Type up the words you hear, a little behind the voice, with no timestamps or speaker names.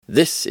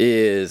This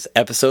is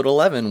episode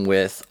 11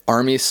 with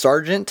Army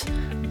Sergeant,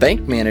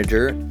 bank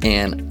manager,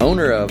 and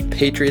owner of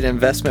Patriot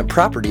Investment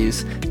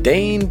Properties,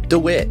 Dane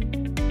Dewitt.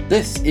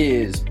 This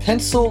is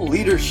Pencil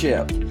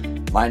Leadership.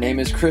 My name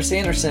is Chris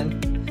Anderson,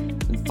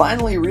 and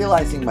finally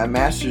realizing my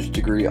master's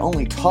degree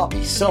only taught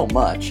me so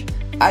much,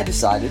 I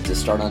decided to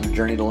start on a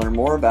journey to learn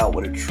more about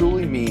what it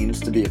truly means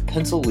to be a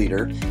pencil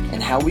leader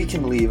and how we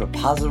can leave a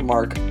positive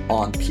mark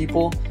on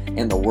people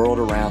and the world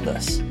around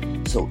us.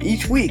 So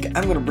each week,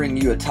 I'm going to bring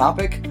you a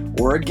topic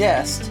or a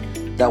guest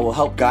that will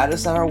help guide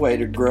us on our way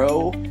to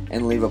grow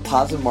and leave a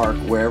positive mark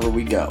wherever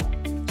we go.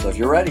 So if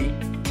you're ready,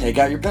 take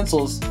out your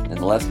pencils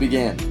and let's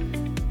begin.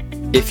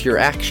 If your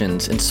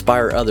actions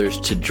inspire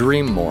others to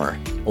dream more,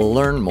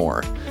 learn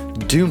more,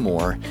 do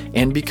more,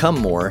 and become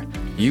more,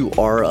 you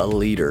are a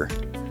leader.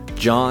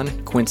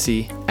 John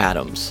Quincy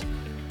Adams.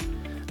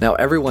 Now,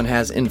 everyone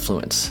has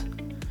influence.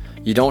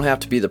 You don't have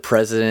to be the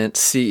president,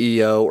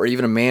 CEO, or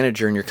even a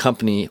manager in your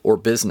company or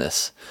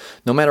business.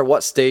 No matter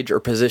what stage or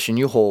position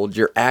you hold,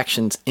 your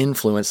actions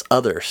influence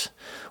others.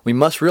 We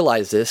must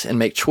realize this and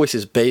make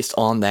choices based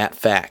on that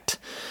fact.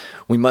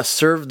 We must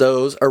serve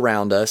those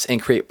around us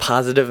and create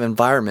positive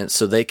environments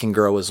so they can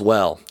grow as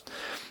well.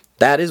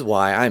 That is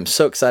why I'm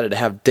so excited to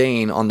have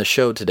Dane on the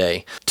show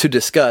today to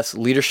discuss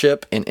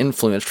leadership and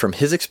influence from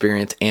his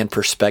experience and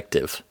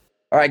perspective.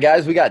 All right,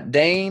 guys, we got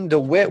Dane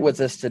DeWitt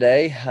with us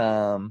today,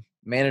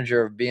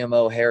 manager of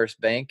BMO Harris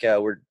Bank.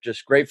 We're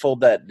just grateful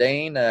that,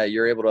 Dane,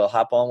 you're able to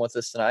hop on with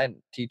us tonight and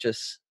teach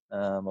us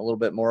a little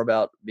bit more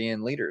about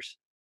being leaders.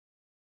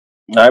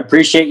 I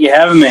appreciate you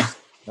having me.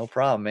 No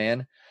problem,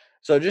 man.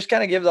 So just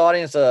kind of give the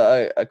audience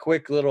a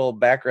quick little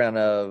background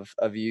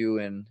of you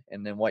and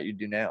then what you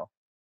do now.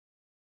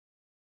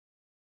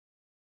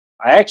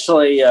 I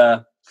actually,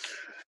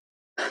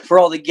 for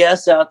all the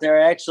guests out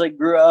there, I actually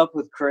grew up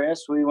with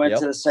Chris. We went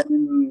to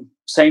the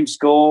same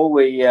school.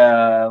 We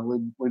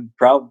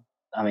probably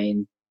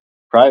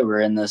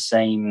were in the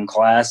same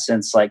class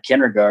since like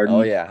kindergarten.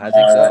 Oh yeah, I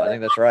think so. I think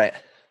that's right.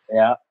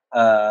 Yeah.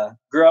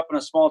 Grew up in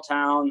a small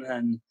town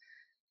and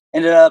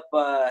ended up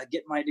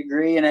getting my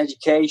degree in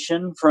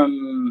education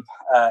from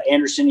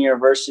Anderson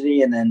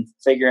University, and then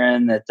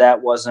figuring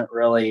that wasn't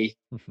really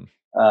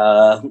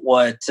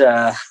what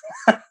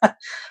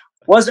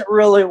wasn't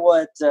really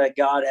what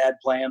God had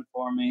planned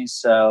for me.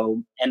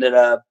 So ended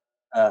up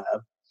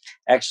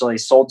actually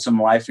sold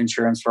some life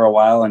insurance for a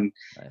while, and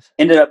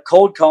ended up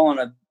cold calling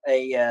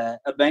a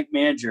bank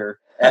manager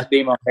at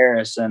BMO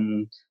Harris,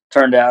 and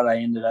turned out I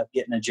ended up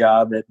getting a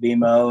job at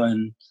BMO,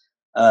 and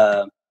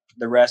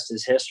the rest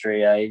is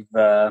history.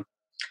 I've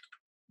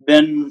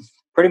been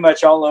pretty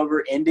much all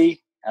over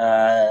Indy.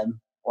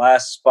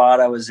 Last spot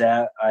I was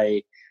at,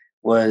 I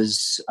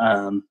was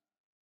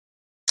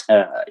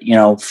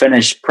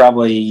finished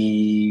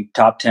probably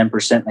top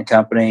 10% in the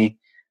company,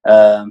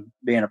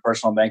 being a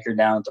personal banker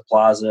down at the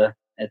plaza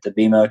at the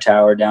BMO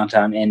Tower,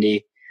 downtown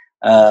Indy.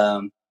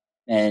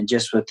 And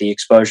just with the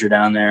exposure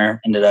down there,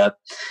 ended up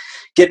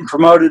getting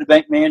promoted to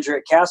bank manager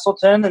at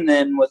Castleton. And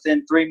then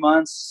within 3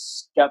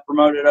 months, got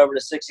promoted over to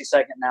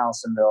 62nd in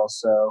Allisonville.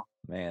 So,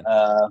 man,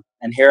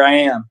 and here I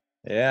am.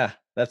 Yeah,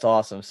 that's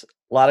awesome.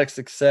 A lot of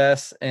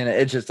success.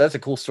 And that's a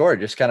cool story.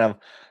 Just kind of,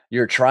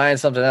 you're trying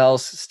something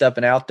else,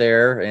 stepping out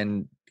there,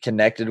 and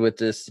connected with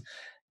this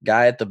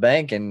guy at the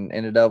bank and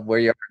ended up where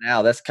you are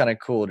now. That's kind of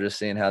cool, just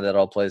seeing how that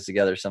all plays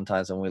together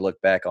sometimes when we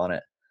look back on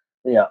it.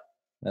 Yeah.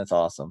 That's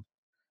awesome.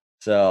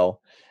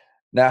 So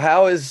now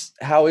how is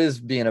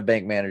being a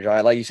bank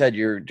manager? Like you said,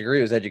 your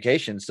degree was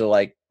education. So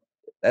like,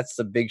 that's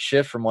the big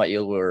shift from what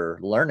you were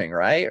learning,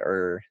 right?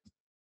 Or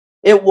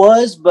it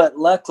was, but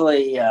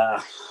luckily,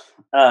 I've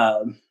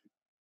been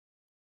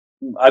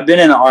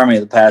in the Army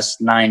the past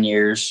 9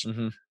 years.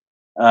 Mm-hmm.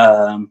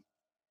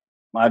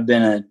 I've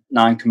been a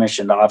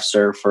non-commissioned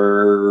officer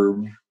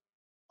for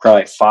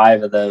probably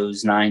 5 of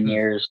those 9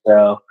 years.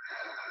 So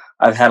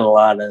I've had a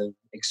lot of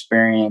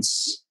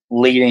experience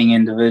leading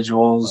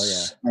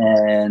individuals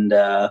and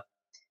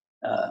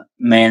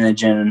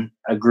managing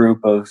a group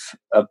of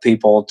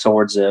people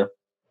towards a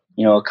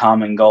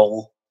common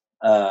goal.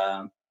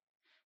 Having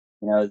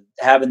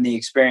the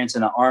experience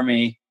in the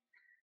Army,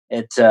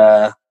 it's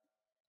a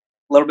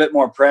little bit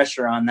more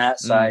pressure on that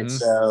side. Mm-hmm.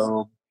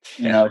 So,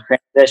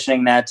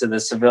 transitioning that to the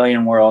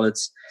civilian world,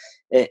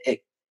 it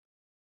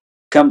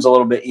comes a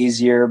little bit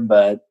easier,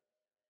 but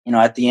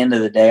at the end of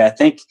the day, I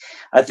think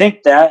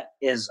that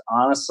is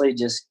honestly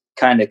just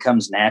kind of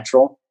comes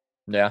natural.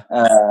 Yeah.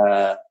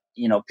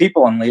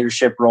 People in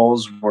leadership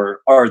roles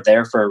are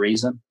there for a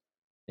reason.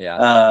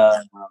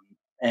 Yeah.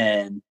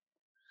 And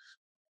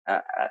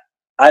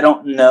I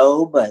don't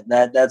know, but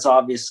that's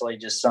obviously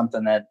just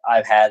something that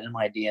I've had in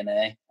my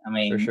DNA. I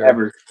mean,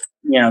 sure.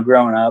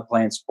 Growing up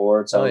playing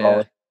sports, I was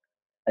always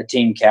a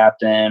team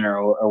captain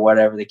or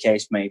whatever the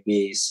case may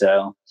be.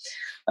 So,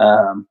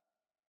 that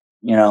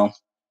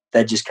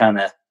just kind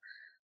of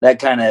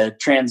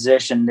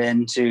transitioned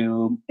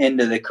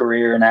into the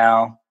career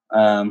now,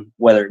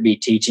 whether it be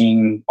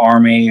teaching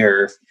Army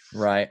or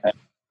right,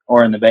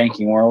 or in the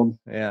banking world.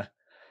 Yeah.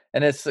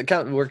 And it's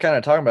we're kind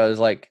of talking about is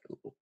like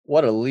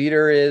what a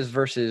leader is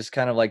versus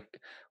kind of like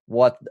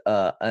what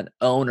an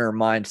owner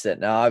mindset.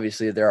 Now,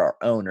 obviously, there are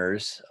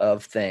owners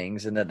of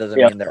things, and that doesn't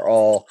Yep. mean they're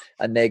all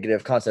a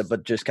negative concept,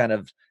 but just kind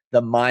of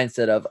the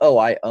mindset of, oh,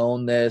 I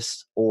own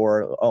this,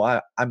 or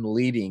oh, I'm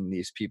leading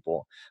these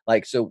people.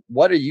 Like, so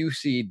what do you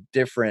see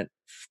different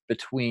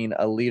between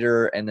a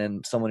leader and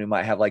then someone who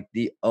might have like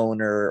the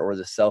owner or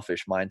the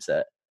selfish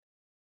mindset?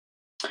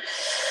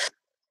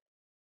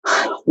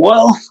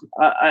 Well,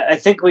 I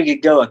think we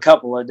could go a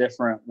couple of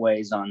different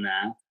ways on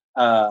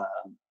that.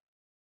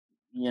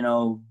 You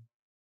know,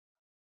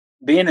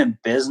 being in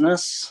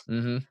business,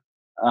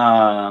 Mm-hmm.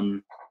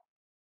 um,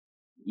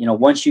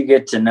 once you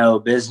get to know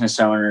business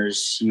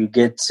owners, you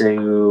get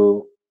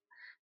to,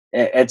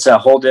 it's a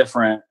whole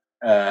different,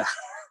 uh,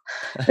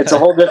 it's a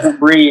whole different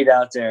breed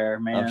out there,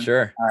 I'm man.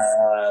 sure.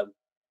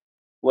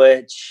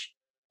 Which,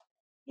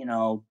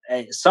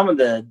 some of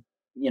the,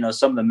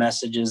 some of the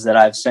messages that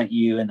I've sent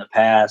you in the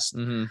past,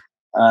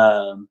 Mm-hmm.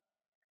 um,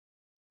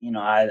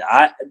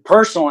 I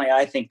personally,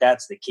 I think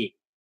that's the key.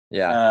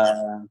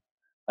 Yeah.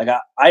 Like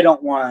I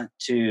don't want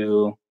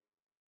to,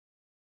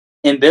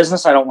 in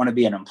business, I don't want to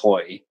be an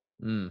employee.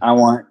 Mm. I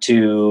want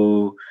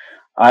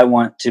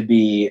to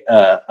be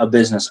a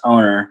business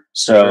owner.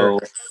 Sure.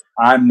 So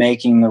I'm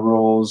making the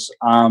rules.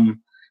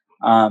 I'm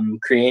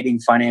creating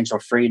financial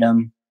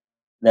freedom,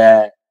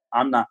 that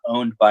I'm not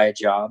owned by a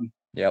job,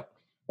 Yep.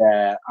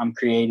 that I'm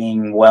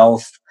creating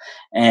wealth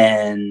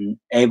and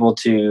able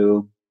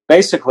to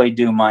basically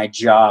do my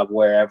job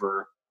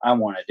wherever I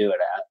want to do it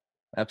at.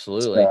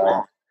 Absolutely.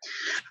 So,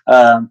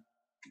 um,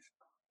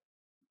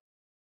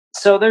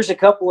 so there's a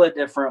couple of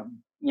different,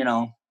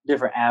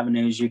 different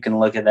avenues you can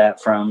look at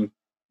that from,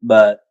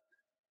 but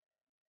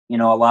a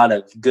lot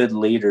of good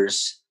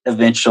leaders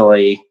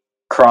eventually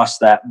cross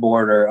that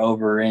border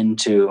over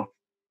into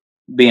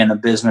being a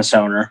business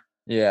owner.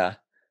 Yeah.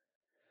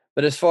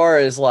 But as far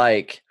as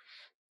like,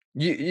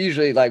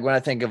 usually, like when I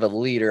think of a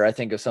leader, I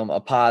think of a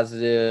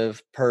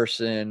positive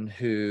person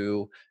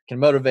who can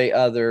motivate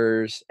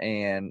others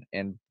and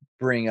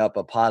bring up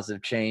a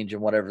positive change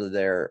in whatever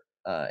they're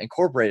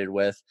incorporated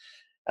with.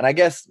 And I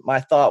guess my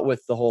thought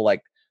with the whole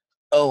like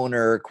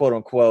owner, quote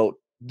unquote,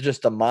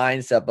 just a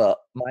mindset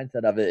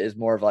of it is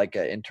more of like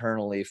a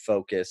internally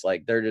focused,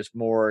 like they're just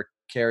more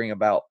caring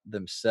about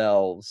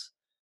themselves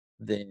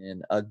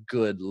than a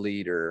good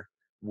leader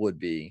would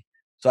be.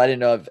 So I didn't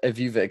know if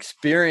you've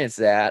experienced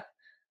that.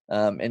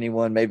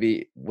 Anyone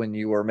maybe when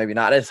you were maybe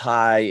not as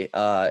high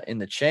in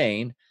the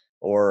chain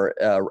or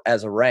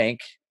as a rank,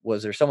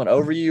 was there someone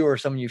over you or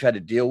someone you've had to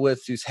deal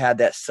with who's had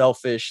that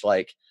selfish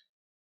like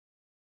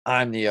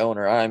I'm the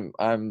owner,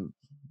 I'm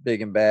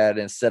big and bad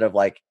instead of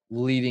like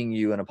leading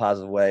you in a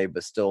positive way,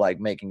 but still like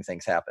making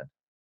things happen?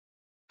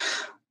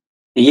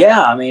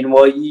 Yeah, I mean,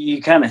 well,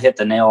 you kind of hit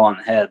the nail on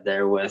the head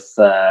there with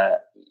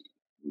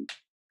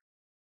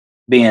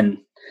being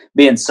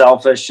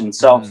selfish and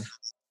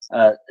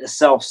Hmm.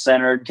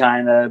 self-centered,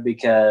 kind of,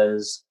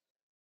 because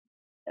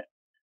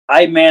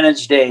I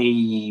managed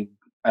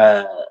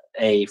uh,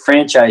 a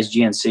franchise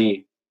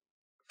GNC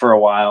for a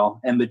while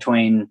in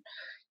between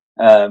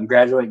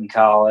graduating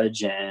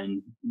college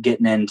and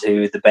getting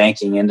into the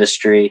banking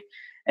industry,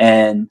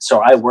 and so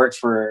I worked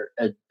for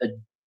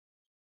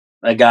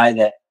a guy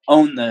that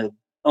owned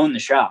the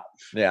shop.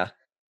 Yeah.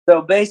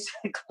 So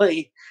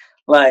basically,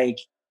 like,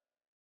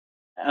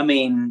 I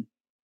mean,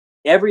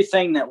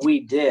 everything that we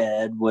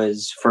did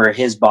was for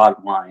his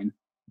bottom line.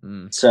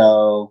 Mm.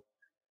 So,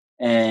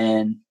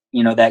 and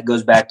that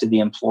goes back to the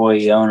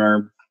employee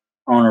owner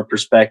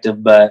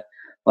perspective, but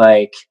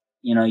like,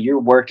 you're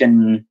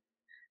working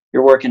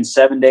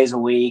 7 days a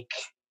week.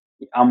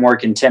 I'm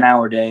working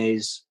 10-hour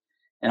days,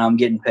 and I'm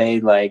getting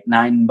paid like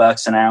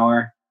 $9 an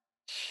hour,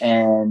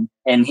 and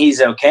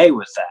he's okay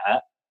with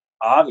that,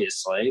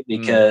 obviously,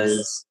 Hmm.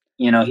 because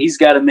he's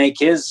got to make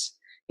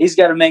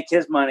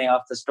his money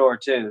off the store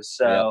too. Yep.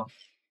 So,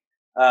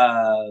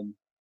 um,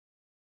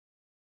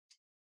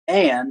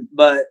 and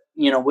but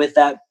with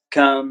that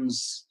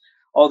comes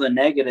all the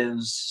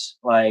negatives,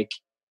 like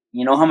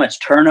how much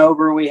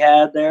turnover we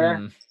had there.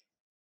 Mm.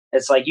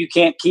 It's like you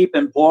can't keep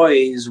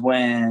employees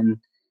when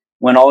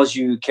all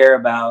you care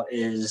about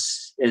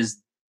is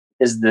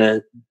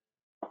the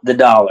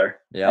dollar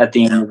Yep. at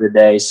the end of the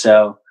day.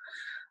 So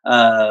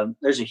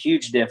there's a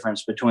huge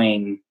difference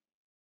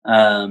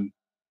um,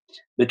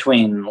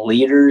 between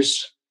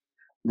leaders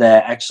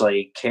that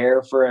actually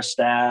care for a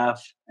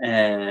staff,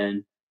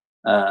 and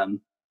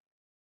um,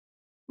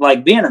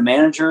 like being a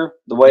manager,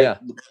 the way Yeah.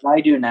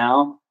 I do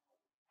now.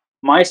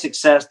 My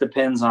success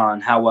depends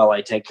on how well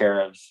I take care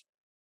of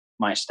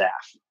my staff.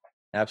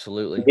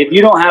 Absolutely. If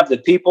you don't have the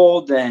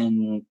people,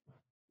 then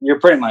you're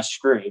pretty much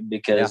screwed, Yeah.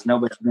 because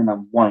nobody's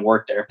gonna want to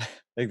work there.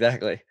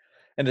 Exactly.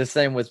 And the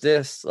same with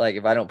this, like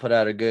if I don't put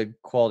out a good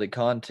quality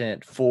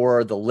content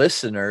for the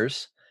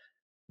listeners,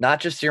 not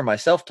just hear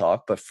myself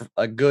talk, but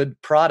a good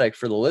product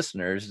for the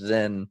listeners,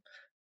 then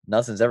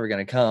nothing's ever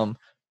going to come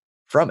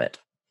from it.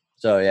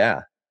 So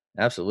yeah,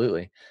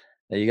 absolutely.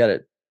 Yeah, you got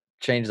to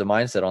change the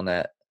mindset on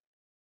that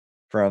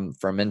from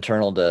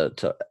internal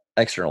to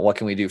external. What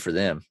can we do for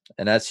them?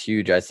 And that's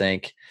huge, I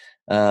think.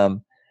 I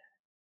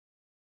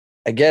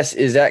guess,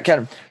 is that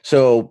kind of,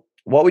 so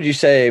what would you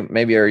say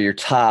maybe are your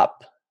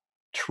top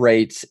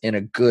traits in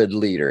a good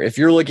leader? If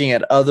you're looking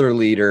at other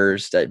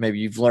leaders that maybe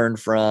you've learned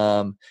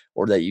from,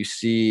 or that you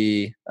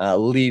see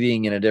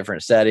leading in a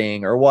different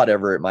setting or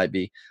whatever it might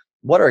be,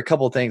 what are a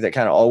couple of things that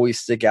kind of always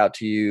stick out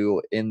to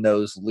you in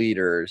those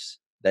leaders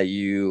that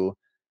you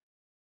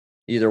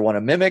either want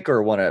to mimic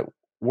or want to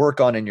work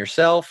on in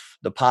yourself,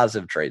 the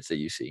positive traits that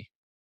you see?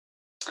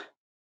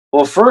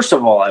 Well, first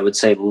of all, I would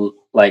say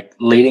like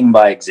leading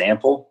by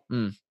example.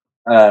 Mm.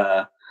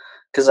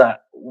 Because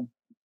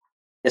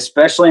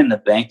especially in the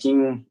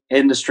banking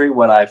industry,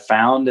 what I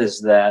found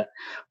is that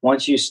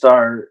once you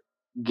start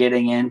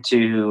getting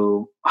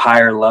into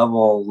higher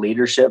level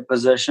leadership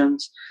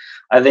positions,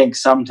 I think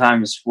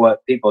sometimes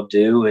what people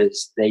do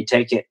is they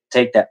take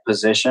that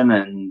position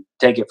and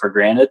take it for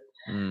granted.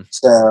 Mm.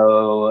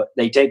 So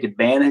they take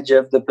advantage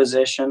of the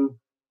position,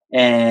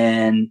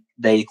 and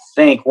they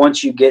think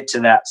once you get to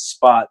that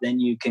spot, then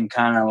you can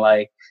kind of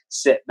like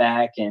sit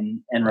back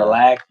and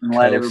relax and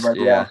let Coast,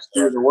 everybody yeah. else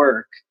do the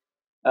work.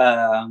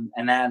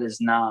 And that is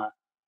not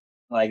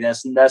like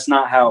that's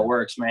not how it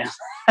works, man.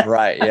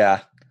 Right. Yeah.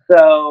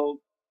 So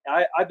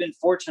I've been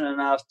fortunate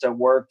enough to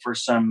work for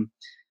some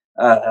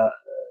of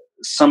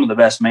the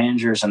best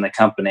managers in the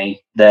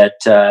company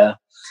that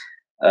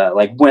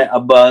like went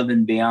above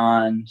and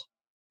beyond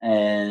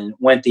and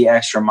went the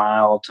extra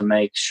mile to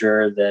make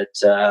sure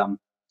that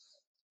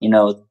you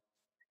know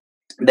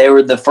they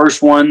were the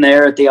first one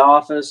there at the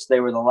office. They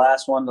were the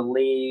last one to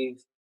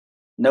leave.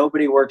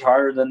 Nobody worked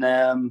harder than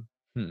them.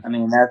 I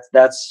mean,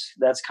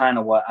 that's kind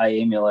of what I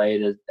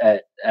emulated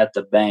at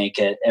the bank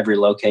at every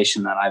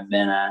location that I've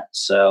been at.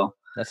 So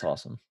that's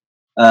awesome.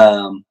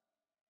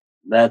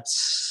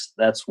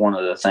 That's one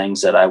of the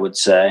things that I would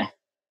say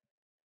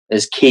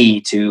is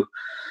key to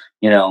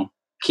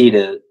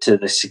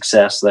the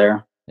success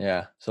there.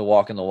 Yeah. So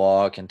walking the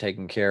walk and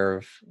taking care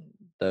of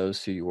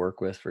those who you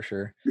work with, for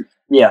sure.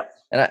 Yeah.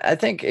 And I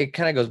think it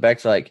kind of goes back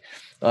to, like,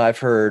 I've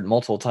heard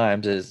multiple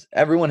times, is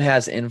everyone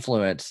has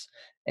influence.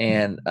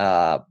 And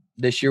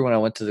this year when I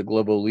went to the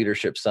Global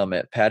Leadership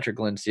Summit, Patrick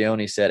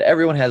Lencioni said,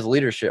 everyone has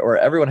leadership, or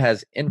everyone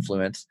has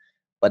influence,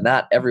 but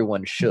not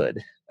everyone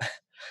should.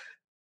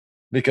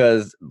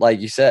 Because like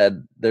you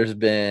said, there's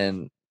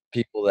been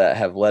people that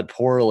have led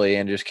poorly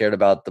and just cared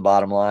about the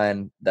bottom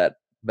line that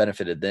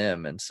benefited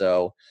them. And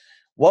so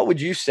what would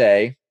you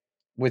say,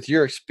 with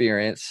your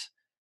experience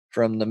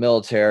from the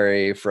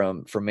military,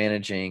 from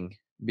managing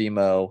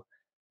BMO,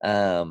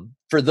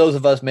 for those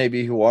of us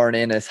maybe who aren't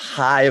in as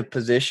high of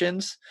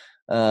positions,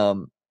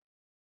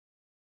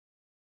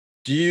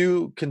 do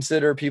you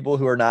consider people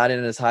who are not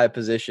in as high a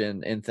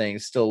position in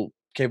things still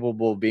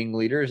capable of being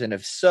leaders? And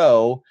if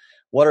so,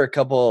 what are a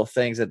couple of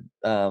things that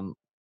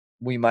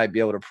we might be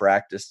able to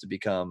practice to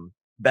become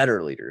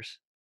better leaders?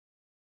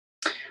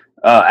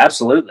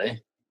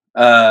 Absolutely.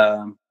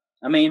 I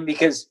mean,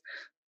 because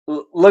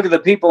look at the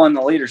people in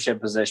the leadership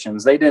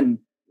positions. They didn't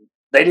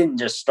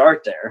just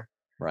start there.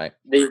 Right.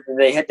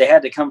 They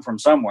had to come from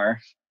somewhere.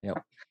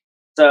 Yep.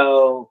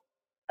 So,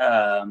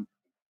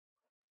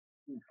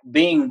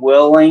 being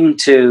willing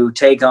to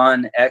take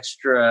on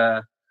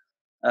extra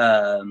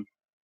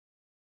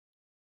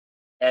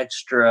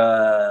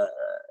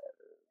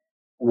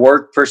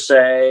work per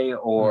se,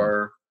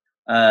 or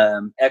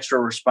extra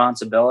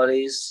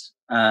responsibilities.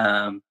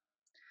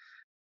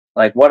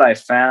 Like what I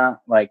found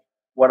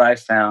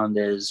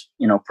is,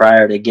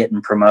 prior to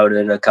getting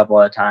promoted a couple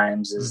of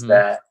times, is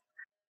that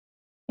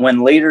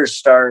when leaders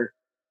start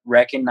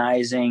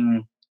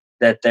recognizing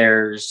that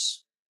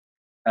there's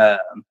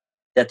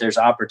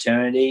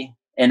opportunity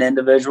in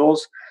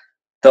individuals,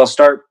 they'll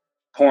start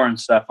pouring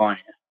stuff on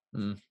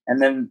you. And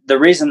then the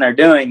reason they're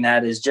doing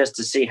that is just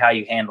to see how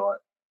you handle it.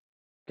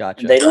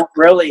 Gotcha. They don't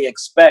really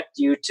expect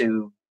you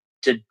to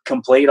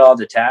complete all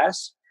the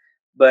tasks,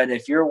 but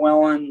if you're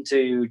willing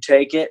to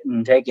take it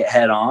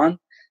head on,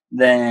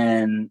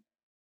 then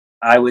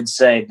I would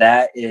say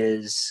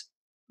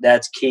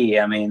that's key.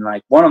 I mean,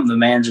 like, one of the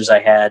managers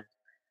I had,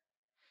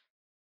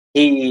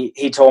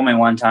 he told me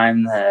one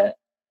time that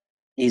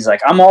he's like,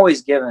 I'm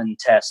always giving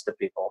tests to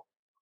people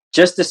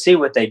just to see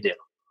what they do.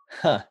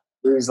 Huh.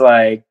 He's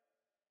like,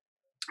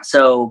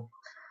 so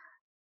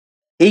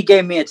he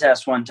gave me a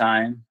test one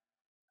time.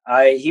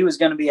 He was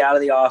going to be out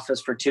of the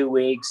office for 2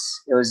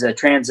 weeks. It was a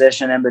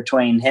transition in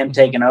between him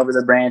taking over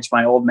the branch,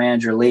 my old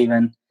manager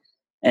leaving.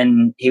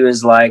 And he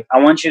was like, I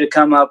want you to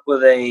come up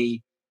with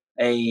a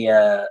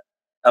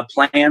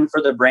plan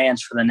for the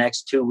branch for the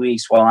next 2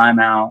 weeks while I'm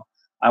out.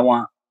 I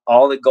want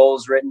all the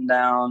goals written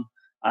down.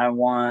 I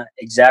want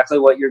exactly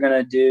what you're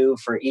going to do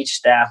for each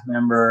staff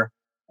member.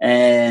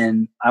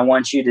 And I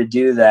want you to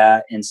do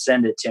that and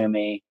send it to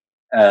me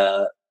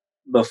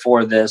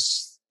before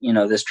this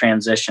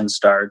transition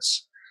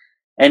starts.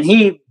 And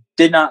he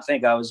did not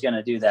think I was going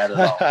to do that at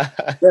all,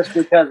 just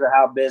because of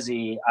how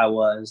busy I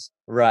was.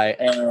 Right.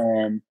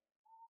 And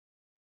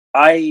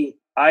I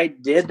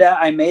did that.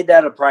 I made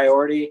that a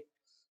priority.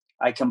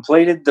 I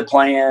completed the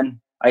plan.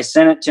 I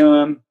sent it to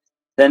him.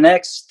 the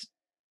next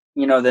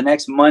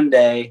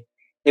Monday,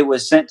 it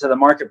was sent to the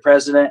market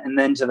president and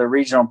then to the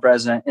regional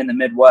president in the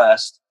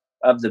Midwest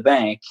of the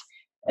bank.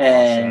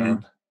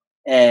 Awesome.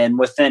 And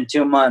within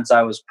 2 months,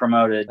 I was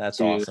promoted That's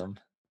to awesome.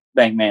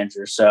 bank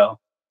manager. So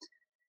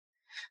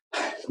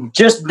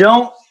just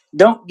don't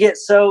get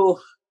so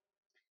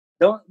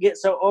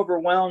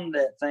overwhelmed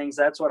at things.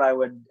 That's what I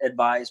would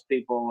advise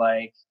people.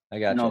 Like, I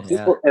got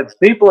you. If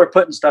people are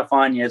putting stuff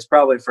on you, it's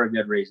probably for a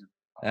good reason.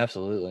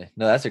 Absolutely.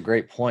 No, that's a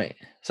great point.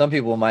 Some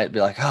people might be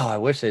like, "Oh, I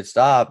wish they'd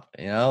stop,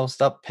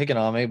 stop picking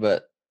on me,"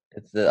 but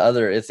it's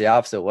the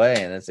opposite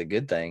way, and it's a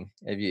good thing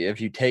if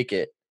you take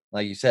it,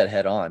 like you said,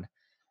 head on.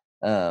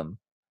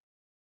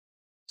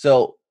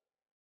 So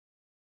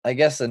I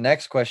guess the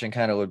next question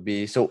kind of would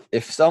be, so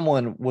if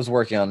someone was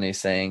working on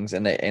these things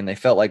and they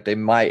felt like they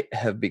might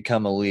have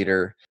become a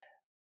leader,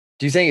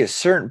 do you think it's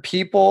certain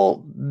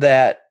people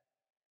that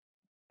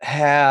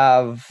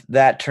have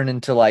that turn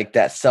into like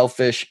that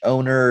selfish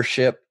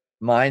ownership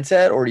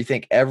mindset, or do you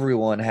think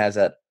everyone has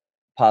that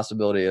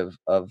possibility of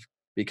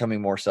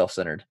becoming more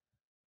self-centered?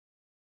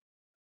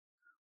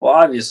 Well,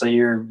 obviously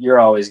you're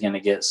always going to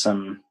get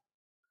some,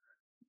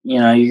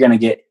 you're going to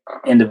get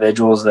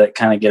individuals that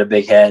kind of get a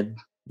big head.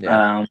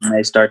 Yeah.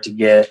 They start to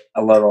get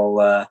a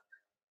little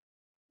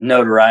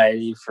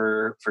notoriety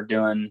for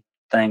doing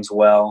things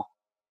well.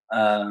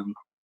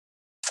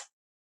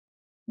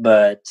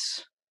 But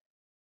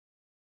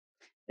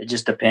it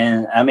just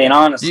depends. I mean,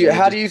 honestly,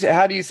 how do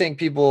you think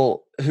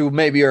people who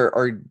maybe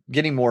are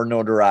getting more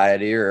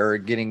notoriety or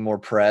getting more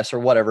press or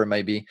whatever it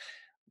may be,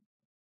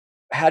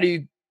 how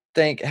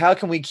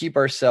can we keep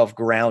ourselves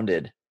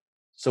grounded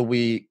so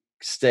we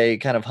stay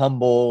kind of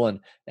humble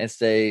and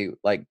stay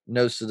like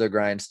nose to the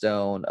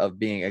grindstone of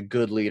being a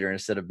good leader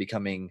instead of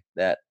becoming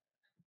that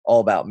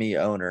all about me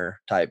owner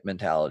type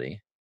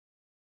mentality?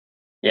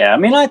 Yeah, I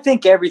mean, I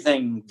think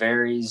everything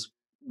varies,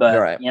 but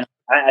Right.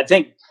 I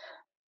think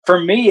for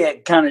me,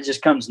 it kind of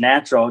just comes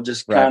natural,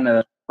 just Right. kind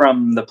of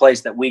from the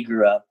place that we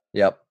grew up.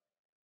 Yep.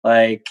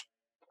 Like,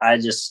 I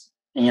just,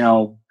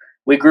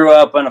 we grew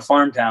up in a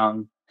farm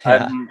town.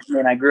 Yeah.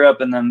 I grew up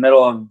in the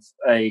middle of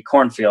a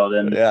cornfield,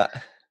 and Yeah.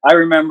 I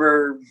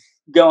remember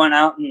going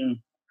out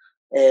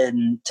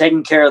and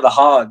taking care of the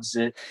hogs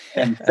in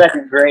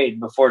second grade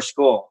before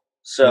school.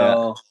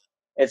 So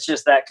it's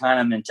just that kind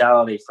of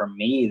mentality for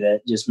me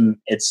that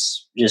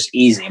it's just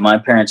easy. My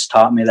parents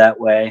taught me that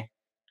way.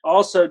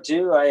 Also,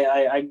 too,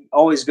 I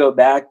always go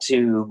back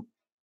to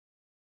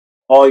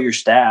all your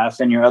staff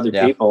and your other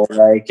people.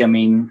 Like, I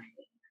mean,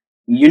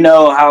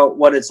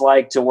 what it's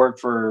like to work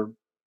for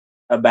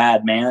a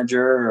bad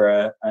manager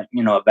or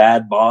a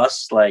bad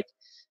boss. Like,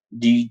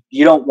 you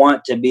don't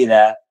want to be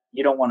that.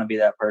 You don't want to be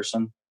that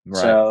person.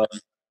 Right. So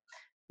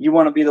you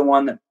want to be the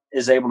one that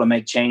is able to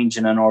make change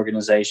in an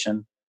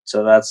organization.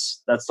 So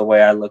that's the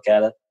way I look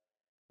at it.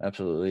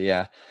 Absolutely.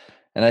 Yeah.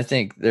 And I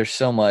think there's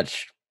so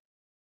much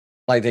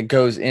like that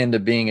goes into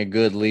being a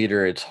good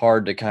leader. It's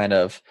hard to kind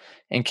of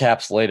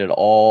encapsulate it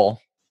all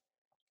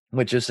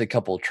with just a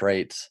couple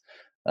traits.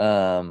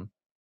 I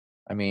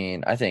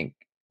mean, I think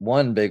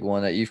one big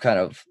one that you've kind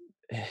of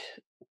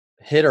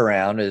hit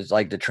around is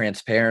like the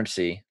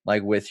transparency,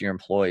 like with your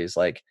employees,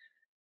 like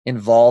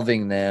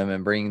involving them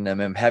and bringing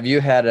them in. Have you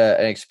had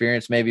an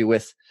experience maybe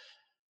with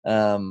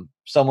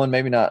someone,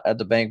 maybe not at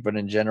the bank, but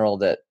in general,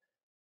 that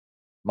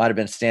might have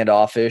been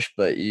standoffish,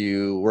 but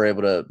you were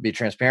able to be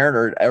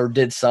transparent or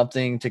did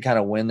something to kind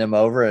of win them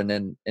over and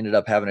then ended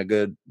up having a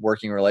good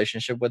working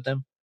relationship with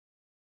them?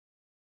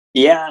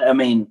 Yeah, I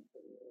mean,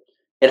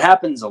 it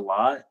happens a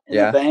lot in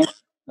the bank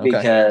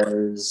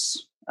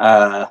because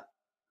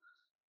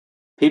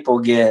people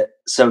get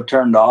so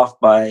turned off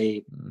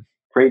by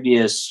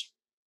previous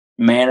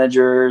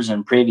managers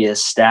and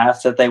previous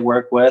staff that they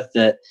work with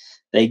that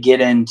they get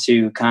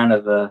into kind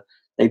of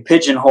they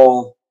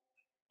pigeonhole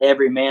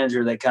every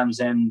manager that comes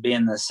in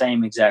being the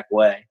same exact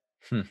way.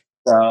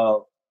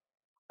 So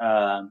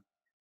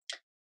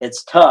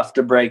it's tough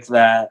to break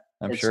that.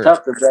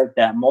 Tough to break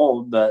that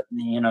mold, but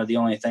the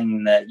only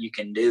thing that you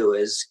can do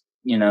is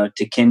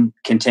to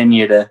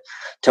continue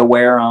to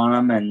wear on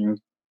them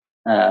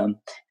and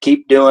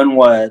keep doing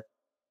what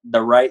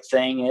the right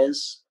thing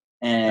is,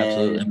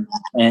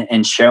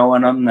 and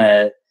showing them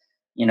that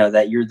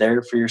that you're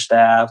there for your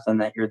staff and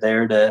that you're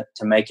there to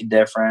make a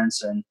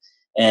difference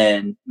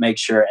and make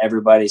sure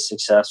everybody's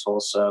successful.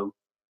 So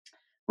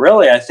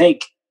really, I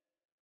think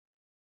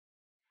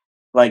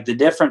like the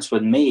difference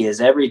with me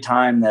is every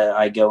time that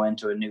I go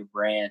into a new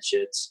branch,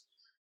 it's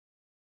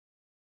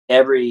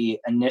every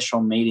initial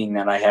meeting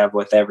that I have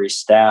with every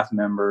staff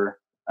member.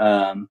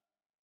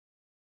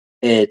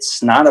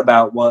 It's not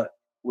about what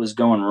was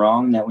going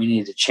wrong that we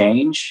need to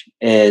change.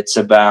 It's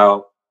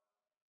about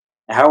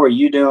how are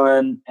you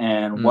doing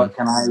and what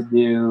can I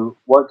do?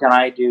 What can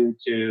I do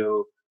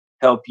to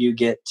help you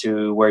get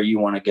to where you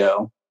want to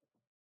go?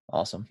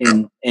 Awesome.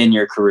 In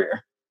your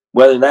career,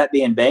 whether that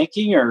be in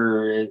banking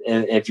or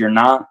if you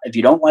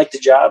don't like the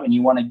job and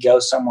you want to go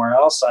somewhere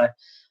else,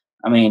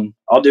 I mean,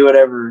 I'll do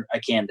whatever I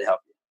can to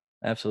help you.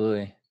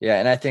 Absolutely. Yeah,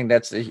 and I think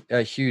that's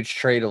a huge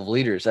trait of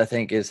leaders. I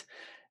think is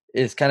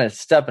kind of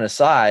stepping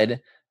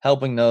aside,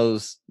 helping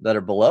those that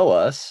are below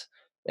us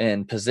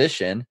in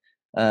position.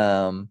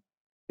 Um,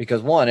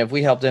 because one, if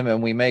we help them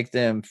and we make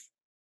them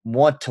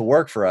want to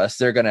work for us,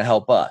 they're going to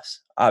help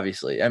us.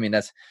 Obviously, I mean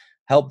that's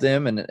help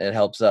them and it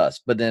helps us.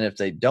 But then if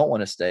they don't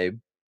want to stay,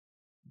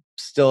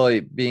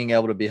 still being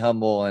able to be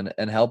humble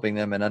and helping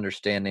them and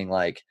understanding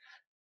like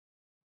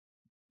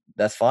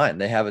that's fine.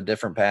 They have a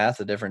different path,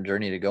 a different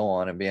journey to go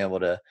on, and being able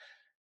to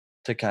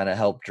kind of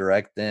help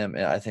direct them.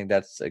 And I think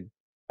that's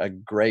a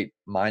great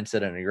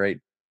mindset and a great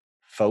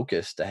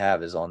focus to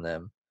have is on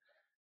them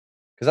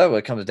because that's what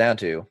it comes down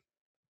to.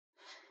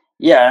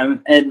 Yeah,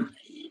 and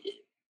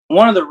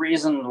one of the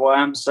reasons why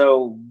I'm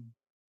so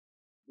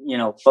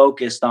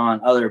focused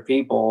on other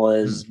people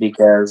Mm. is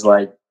because,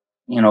 like,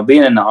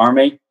 being in the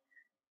army,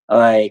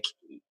 like,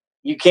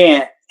 you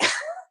can't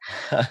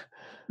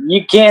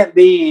you can't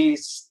be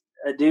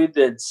a dude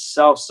that's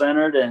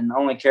self-centered and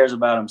only cares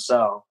about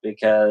himself,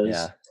 because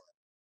Yeah,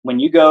 when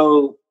you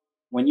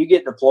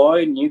get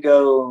deployed and you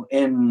go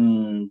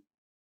in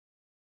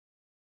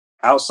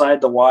outside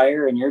the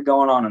wire and you're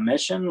going on a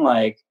mission,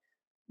 like,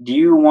 do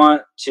you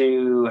want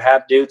to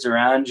have dudes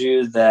around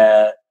you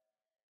that,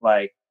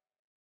 like,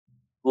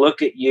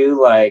 look at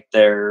you like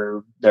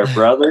their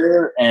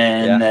brother,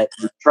 and yeah, that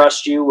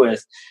trust you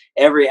with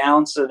every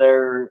ounce of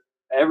their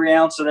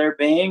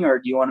being? Or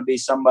do you want to be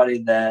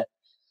somebody that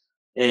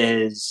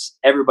is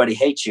everybody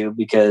hates you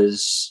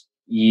because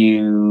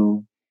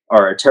you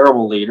are a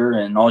terrible leader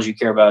and all you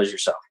care about is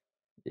yourself?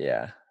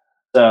 yeah.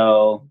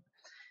 So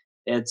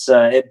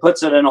it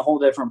puts it in a whole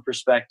different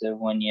perspective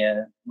when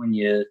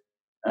you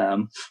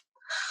um,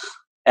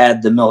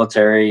 add the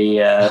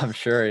military. I'm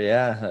sure.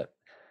 Yeah, that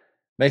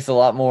makes it a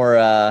lot more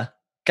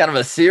kind of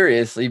a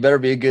serious. You better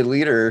be a good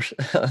leader.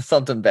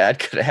 Something bad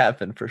could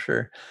happen for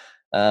sure.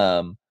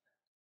 Um,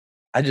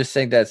 I just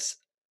think that's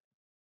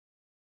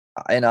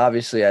and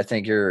obviously I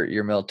think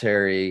your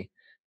military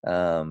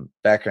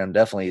background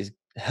definitely has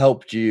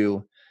helped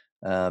you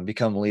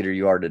become the leader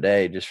you are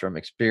today just from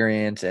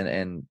experience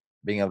and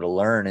being able to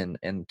learn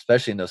and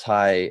especially in those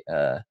high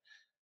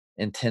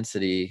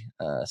intensity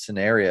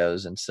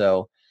scenarios. And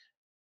so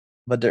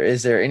but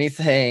there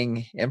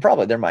anything, and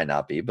probably there might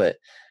not be, but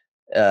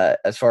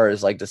as far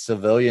as like the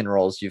civilian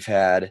roles you've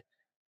had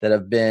that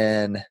have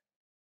been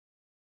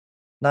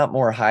not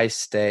more high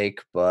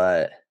stake,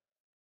 but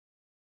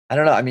I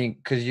don't know, I mean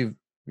because you've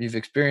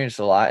experienced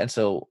a lot, and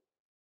so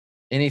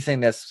anything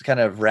that's kind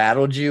of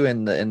rattled you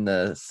in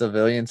the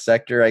civilian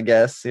sector, I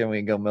guess, we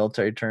can go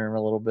military term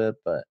a little bit,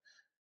 but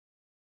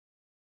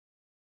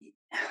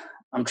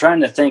I'm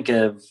trying to think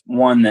of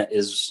one that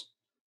is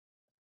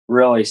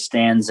really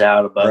stands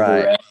out above the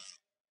right. rest.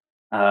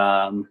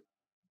 Um,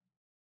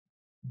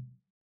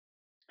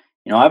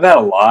 I've had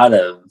a lot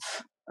of,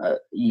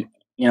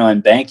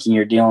 in banking,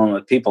 you're dealing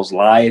with people's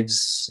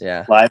lives,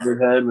 Yeah,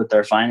 livelihood, with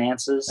their that's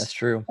finances,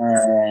 true.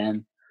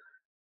 and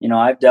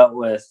I've dealt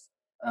with,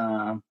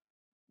 um,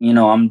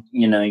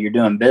 you're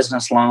doing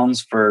business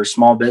loans for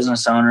small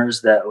business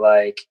owners that,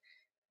 like,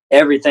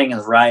 everything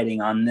is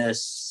riding on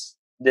this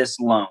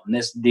loan,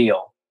 this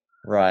deal.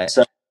 Right.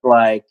 So,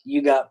 like,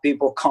 you got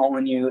people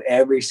calling you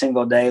every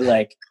single day,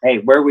 like, "Hey,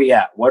 where we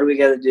at? What do we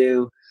got to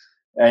do?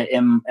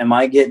 Am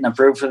I getting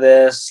approved for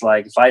this?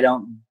 Like, if I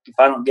don't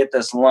get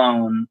this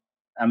loan,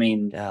 I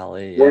mean,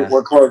 Golly, we're, yeah.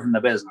 we're closing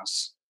the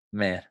business."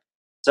 Man.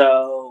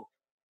 So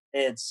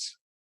it's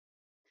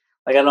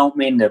like, I don't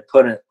mean to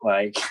put it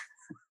like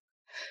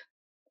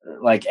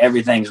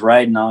everything's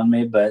riding on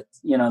me, but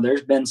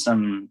there's been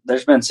some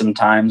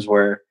times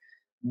where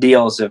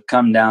deals have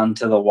come down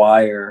to the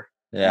wire,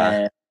 Yeah,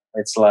 and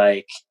it's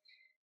like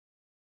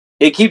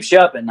it keeps you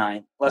up at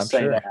night. I'm Let's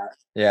say sure. that.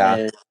 Yeah.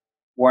 Uh,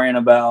 Worrying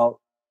about,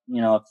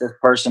 if this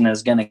person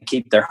is going to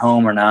keep their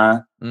home or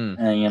not, Mm,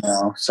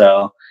 and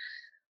so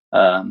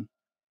um,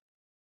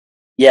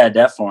 yeah,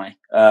 definitely.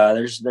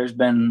 There's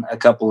been a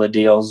couple of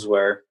deals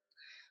where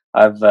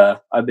I've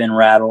been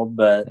rattled,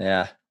 but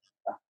yeah.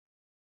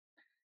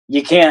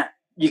 you can't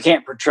you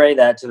can't portray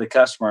that to the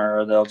customer,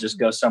 or they'll just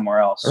go somewhere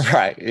else.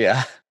 Right,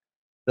 yeah.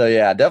 So,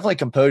 yeah, definitely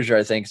composure,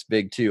 I think, is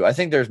big too. I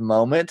think there's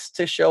moments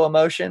to show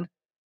emotion,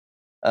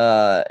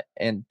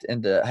 and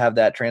to have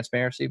that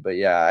transparency, but,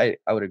 yeah,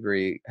 I would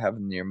agree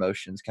having your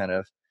emotions kind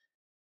of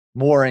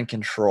more in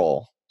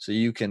control so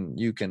you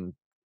can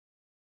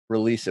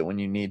release it when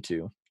you need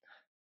to.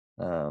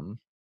 Um,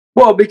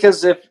 Well,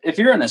 because if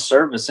you're in a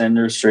service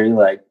industry,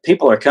 like,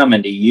 people are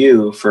coming to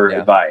you for yeah,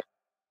 advice,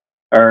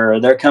 or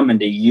they're coming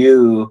to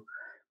you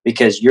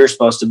because you're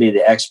supposed to be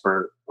the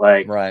expert.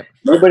 Like, right.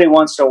 nobody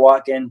wants to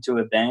walk into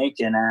a bank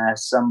and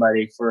ask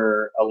somebody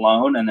for a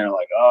loan, and they're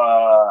like,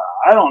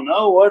 I don't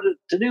know what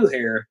to do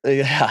here."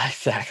 Yeah,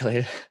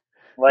 exactly.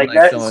 Like,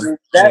 Like someone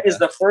that is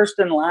yeah. the first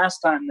and last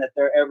time that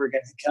they're ever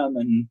going to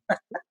come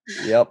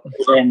Yep,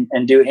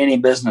 and do any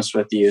business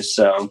with you.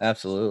 So,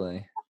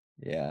 absolutely.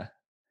 Yeah.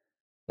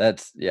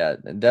 That's yeah,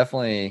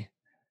 definitely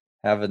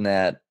having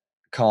that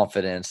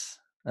confidence,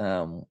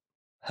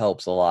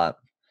 helps a lot.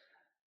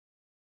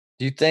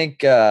 Do you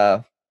think,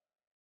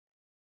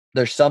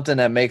 there's something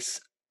that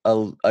makes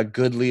a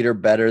good leader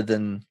better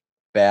than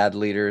bad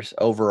leaders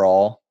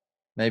overall.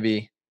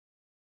 Maybe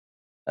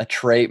a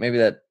trait maybe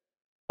that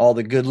all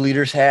the good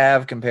leaders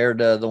have compared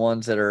to the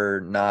ones that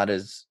are not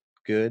as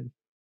good.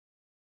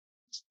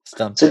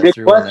 It's a good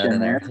Threw one that question, in man.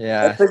 there.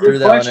 Yeah, That's a threw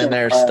good that one in question.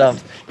 there.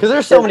 Stumped because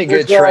there's so many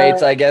good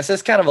traits. I guess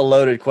it's kind of a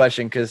loaded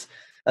question because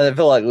I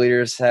feel like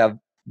leaders have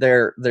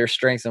their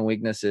strengths and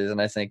weaknesses,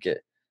 and I think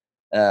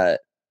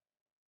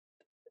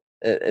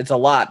it's a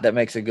lot that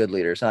makes a good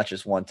leader. It's not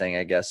just one thing,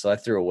 I guess. So I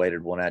threw a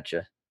weighted one at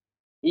you.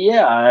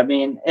 Yeah, I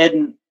mean,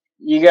 and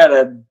you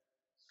gotta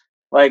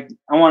I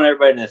want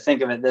everybody to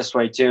think of it this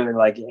way too.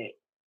 Like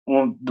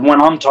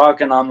when I'm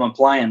talking, I'm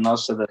applying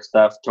most of the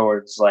stuff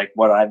towards like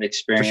what I've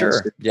experienced.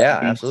 For sure. Yeah,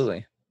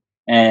 absolutely.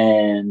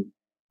 And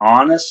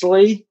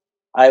honestly,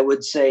 I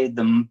would say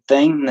the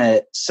thing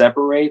that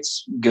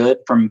separates good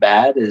from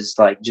bad is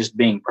like just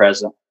being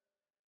present.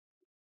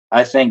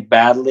 I think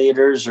bad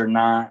leaders are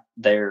not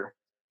there.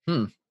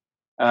 They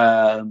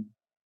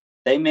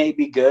may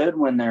be good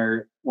when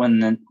they're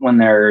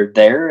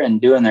there and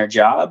doing their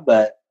job,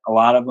 but a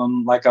lot of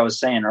them, like I was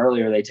saying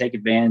earlier, they take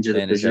advantage of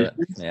the position.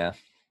 Yeah,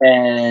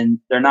 and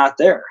they're not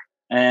there.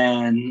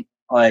 And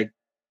like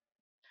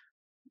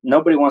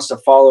nobody wants to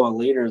follow a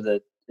leader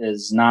that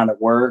is not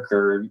at work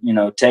or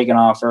taking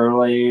off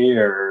early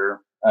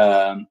or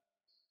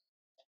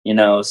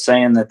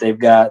saying that they've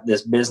got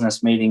this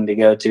business meeting to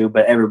go to,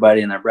 but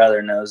everybody and their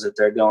brother knows that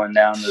they're going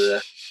down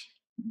to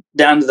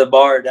the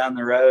bar down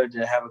the road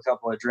to have a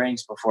couple of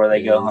drinks before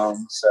they go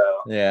home.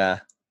 So yeah,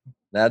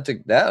 that's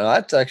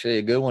actually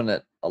a good one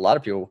that a lot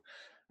of people,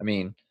 I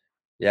mean,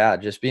 yeah,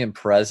 just being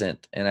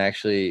present and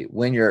actually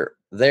when you're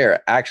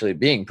there, actually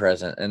being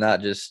present and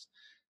not just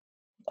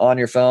on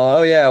your phone.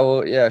 Oh yeah,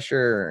 well yeah,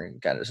 sure,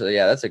 kind of. So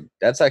yeah,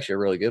 that's actually a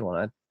really good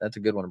one. That's a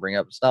good one to bring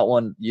up. It's not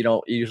one you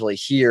don't usually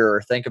hear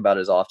or think about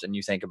as often.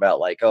 You think about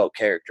like, oh,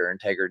 character,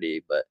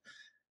 integrity, but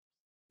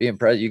being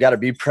present, you got to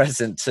be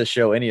present to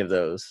show any of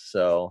those.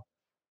 So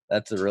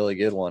that's a really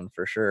good one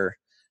for sure.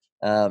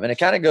 And it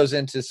kind of goes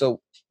into,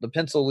 so the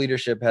pencil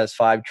leadership has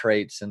 5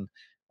 traits, and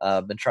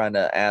I've been trying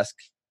to ask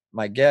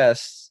my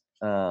guests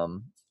a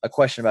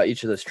question about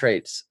each of those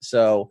traits.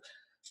 So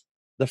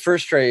the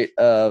first trait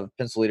of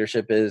pencil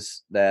leadership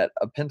is that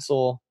a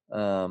pencil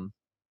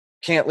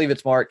can't leave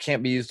its mark,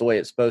 can't be used the way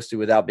it's supposed to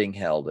without being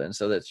held. And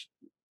so that's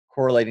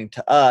correlating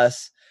to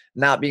us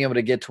not being able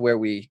to get to where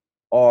we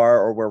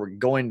are or where we're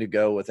going to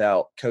go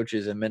without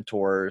coaches and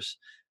mentors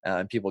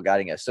and people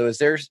guiding us. So is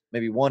there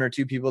maybe 1 or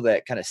 2 people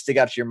that kind of stick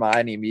out to your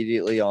mind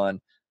immediately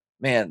on,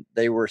 man,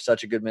 they were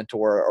such a good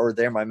mentor, or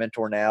they're my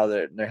mentor now,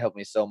 that they're helped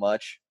me so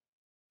much?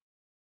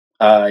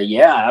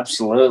 Yeah,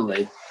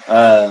 absolutely.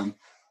 My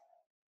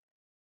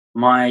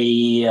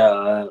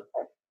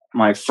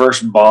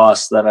first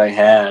boss that I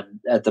had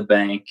at the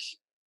bank,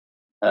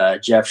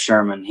 Jeff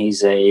Sherman,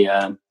 he's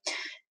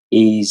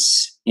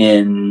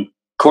in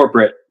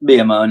corporate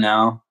BMO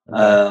now.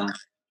 Okay.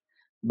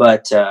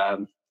 But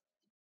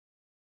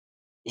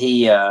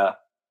he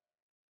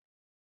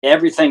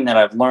everything that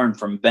I've learned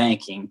from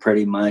banking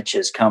pretty much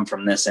has come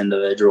from this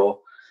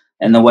individual,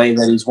 and the way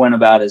that he's went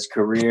about his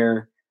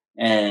career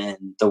and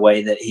the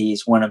way that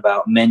he's went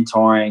about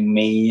mentoring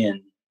me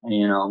and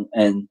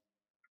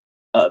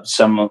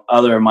some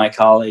other of my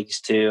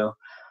colleagues too.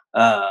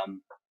 I've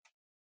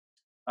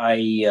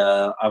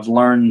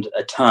learned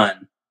a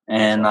ton,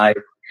 and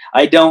awesome.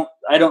 I don't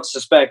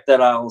suspect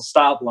that I'll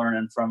stop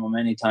learning from them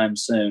anytime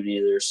soon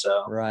either.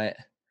 So right,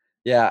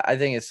 yeah, I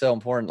think it's so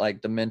important,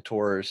 like the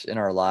mentors in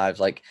our lives.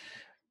 Like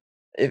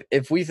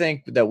if we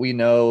think that we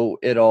know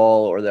it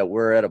all or that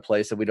we're at a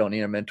place that we don't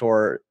need a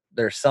mentor,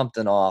 there's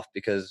something off,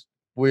 because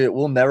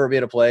we'll never be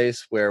at a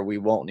place where we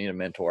won't need a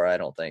mentor. I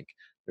don't think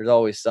there's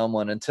always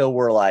someone until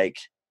we're like,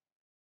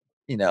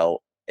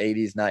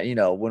 80s,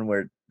 not,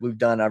 when we've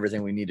done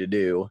everything we need to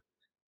do.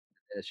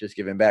 It's just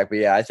giving back. But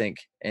yeah, I think,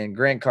 and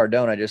Grant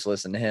Cardone, I just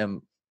listened to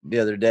him the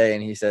other day,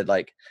 and he said,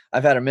 like,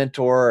 I've had a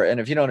mentor, and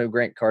if you don't know who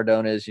Grant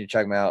Cardone is, you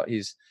check him out.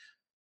 He's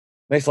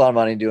makes a lot of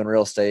money doing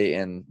real estate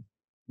and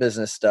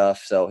business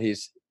stuff. So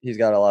he's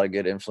got a lot of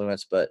good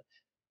influence. But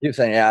he was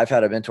saying, yeah, I've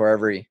had a mentor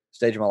every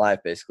stage of my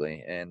life,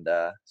 basically. And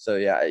so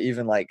yeah,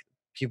 even like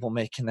people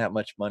making that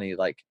much money,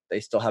 like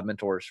they still have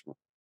mentors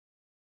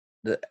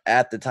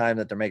at the time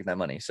that they're making that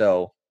money.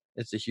 So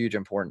it's a huge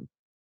important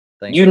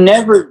thing. You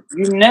never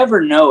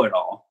know it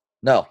all.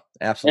 No,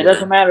 absolutely. It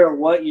doesn't matter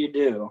what you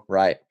do.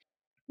 Right.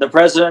 The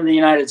president of the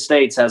United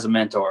States has a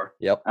mentor.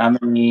 Yep. I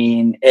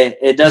mean,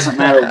 it doesn't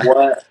matter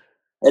what.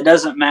 It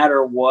doesn't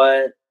matter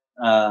what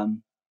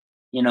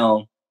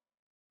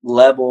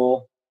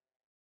level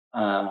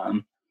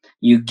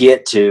you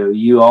get to.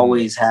 You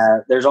always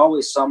have. There's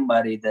always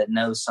somebody that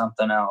knows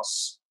something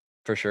else.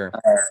 For sure.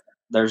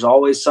 There's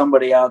always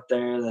somebody out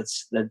there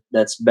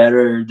that's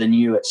better than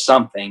you at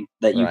something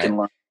that you can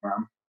learn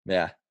from.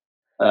 Yeah.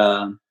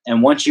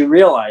 And once you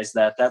realize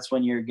that, that's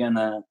when you're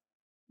gonna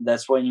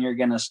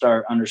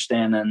start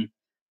understanding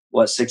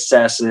what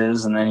success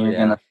is, and then you're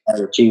gonna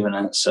start achieving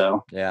it.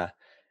 So yeah,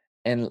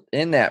 and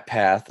in that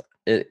path,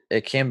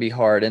 it can be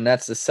hard, and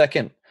that's the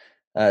second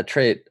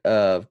trait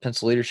of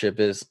pencil leadership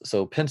is,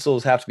 so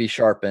pencils have to be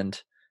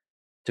sharpened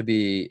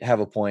to have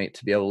a point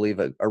to be able to leave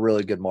a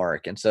really good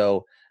mark. And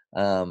so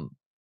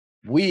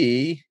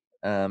we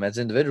as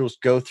individuals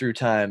go through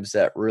times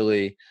that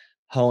really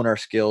hone our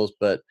skills,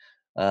 but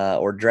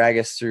or drag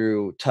us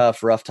through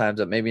rough times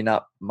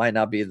that might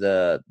not be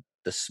the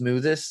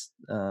smoothest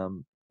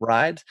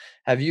rides.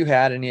 Have you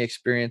had any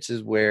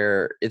experiences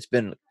where it's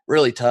been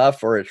really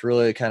tough, or it's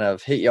really kind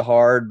of hit you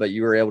hard, but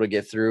you were able to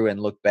get through and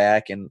look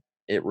back and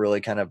it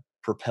really kind of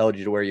propelled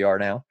you to where you are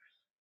now?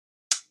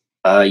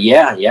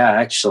 Yeah,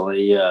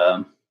 actually,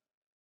 I'd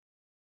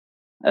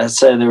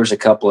say there was a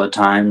couple of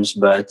times,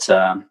 but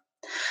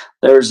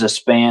there was a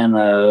span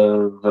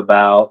of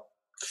about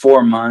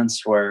 4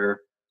 months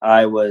where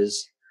I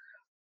was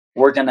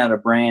working at a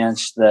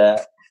branch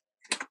that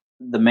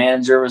the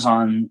manager was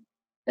on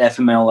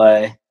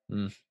FMLA.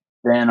 Mm.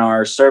 Then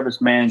our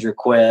service manager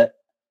quit,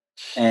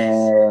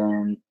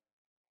 and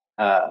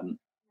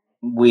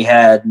we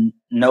had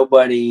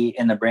nobody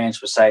in the branch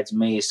besides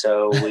me.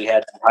 So we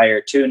had to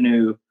hire two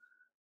new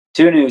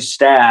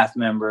staff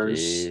members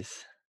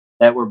Jeez.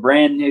 that were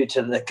brand new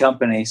to the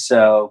company.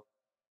 So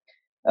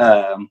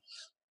um,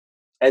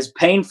 as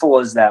painful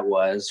as that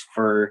was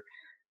for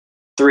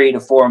 3 to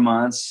 4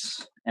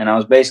 months, and I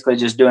was basically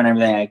just doing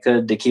everything I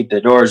could to keep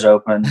the doors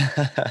open.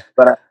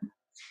 But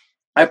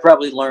I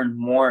probably learned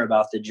more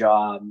about the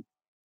job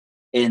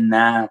in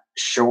that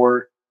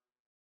short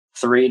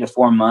 3 to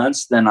 4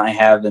 months than I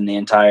have in the I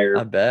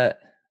entire, bet.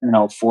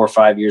 4 or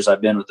 5 years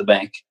I've been with the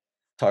bank.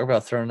 Talk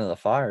about thrown in the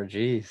fire.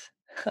 Jeez.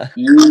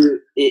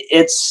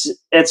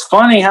 It's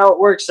funny how it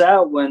works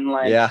out when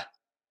like Yeah.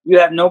 you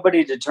have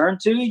nobody to turn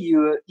to.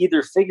 You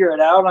either figure it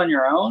out on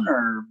your own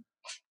or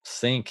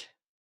Sink.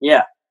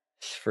 yeah.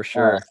 For Uh,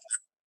 sure.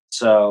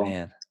 so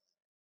Man,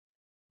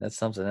 that's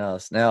something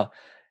else. Now,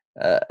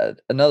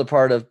 another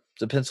part of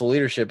the pencil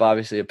leadership,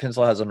 obviously, a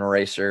pencil has an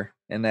eraser,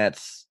 and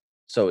that's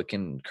so it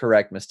can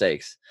correct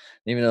mistakes.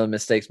 Even though the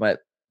mistakes might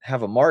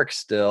have a mark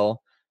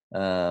still,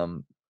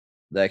 the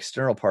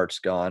external part's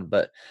gone.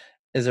 But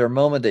is there a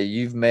moment that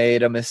you've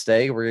made a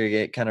mistake? We're gonna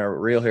get kind of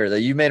real here.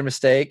 That you made a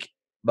mistake,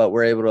 but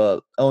we're able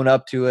to own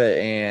up to it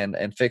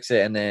and fix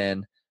it, and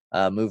then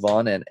move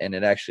on, and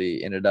it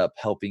actually ended up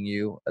helping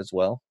you as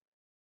well.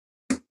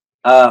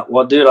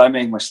 well, dude, I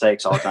make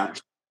mistakes all the time.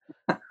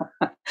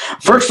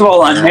 Yes, First of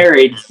all, I'm yeah.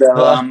 married, so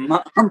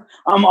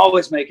I'm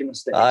always making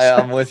mistakes.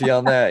 I'm with you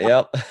on that.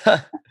 Yep.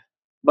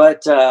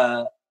 But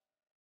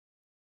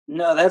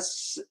no,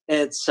 that's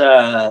it's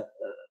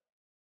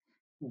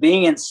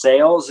being in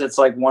sales. It's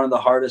like one of the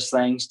hardest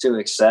things to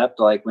accept.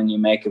 Like when you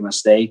make a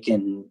mistake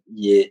and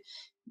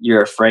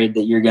you're afraid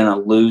that you're gonna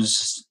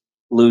lose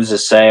a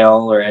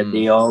sale or a Mm,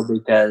 deal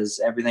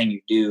because everything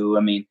you do,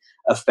 I mean,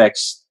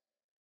 affects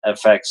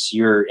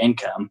your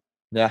income.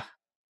 yeah.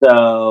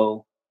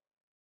 So,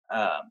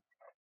 um,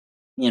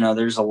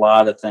 there's a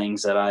lot of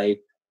things that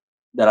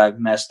I've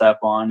messed up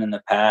on in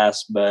the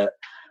past, but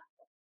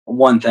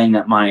one thing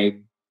that my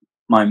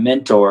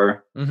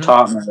mentor Mhm.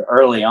 taught me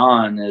early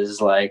on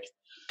is like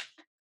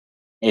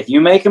if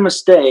you make a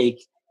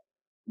mistake,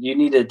 you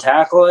need to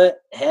tackle it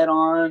head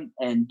on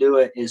and do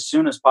it as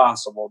soon as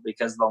possible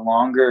because the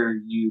longer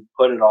you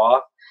put it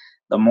off,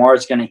 the more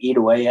it's going to eat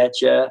away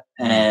at you,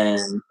 Mm,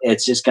 and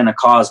it's just going to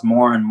cause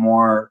more and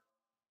more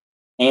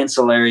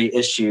ancillary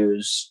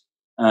issues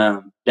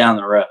down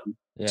the road.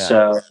 yeah.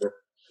 So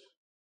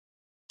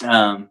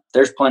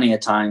there's plenty of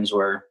times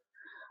where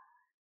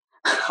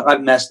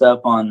I've messed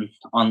up on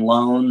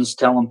loans,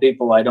 telling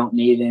people I don't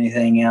need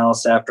anything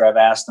else after I've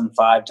asked them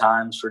 5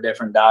 times for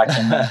different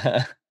documents,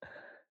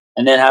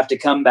 and then have to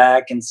come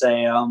back and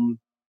say,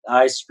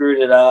 I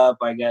screwed it up.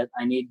 I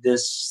need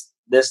this,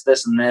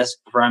 and this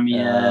from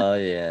you. Oh,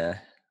 yeah.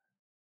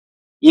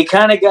 You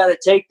kind of got to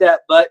take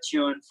that butt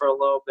chewing for a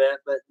little bit,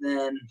 but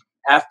then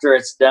after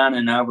it's done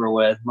and over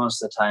with,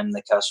 most of the time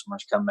the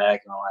customers come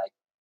back and are like,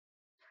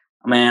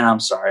 "Man, I'm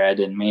sorry, I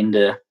didn't mean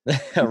to."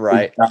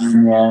 Right.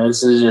 Yeah,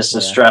 this is just a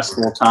Yeah,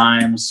 stressful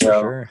time. for So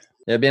sure.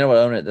 Yeah, being able to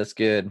own it, that's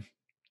good.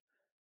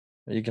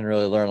 You can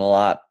really learn a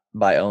lot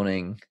by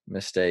owning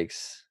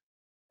mistakes.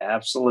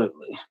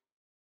 absolutely.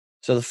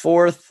 So the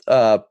fourth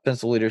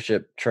pencil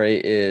leadership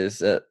trait is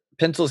that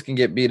pencils can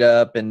get beat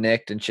up and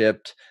nicked and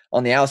chipped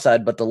on the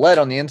outside, but the lead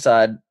on the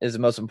inside is the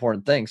most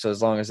important thing. So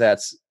as long as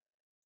that's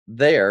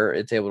there,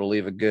 it's able to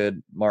leave a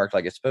good mark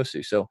like it's supposed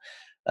to. So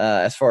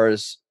as far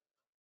as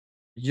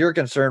you're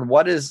concerned,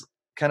 what is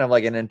kind of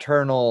like an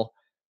internal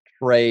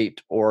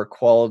trait or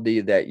quality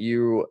that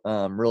you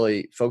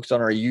really focus on,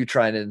 or are you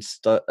trying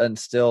to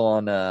instill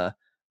on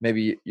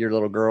maybe your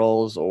little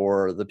girls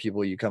or the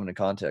people you come into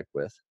contact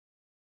with?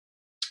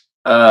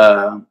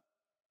 Uh,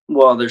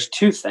 well, there's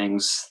two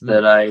things Mm,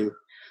 that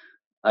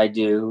I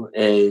do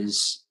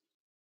is,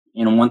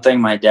 one thing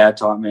my dad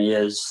taught me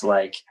is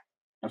like,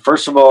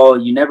 first of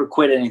all, you never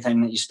quit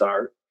anything that you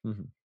start.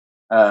 mhm.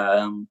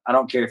 I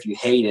don't care if you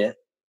hate it.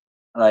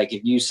 Like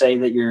if you say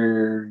that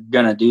you're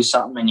gonna do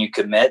something and you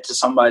commit to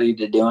somebody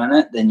to doing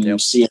it, then you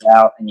Yep. see it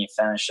out and you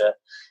finish it.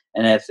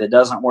 And if it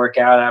doesn't work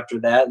out after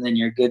that, then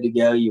you're good to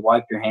go. You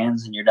wipe your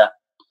hands and you're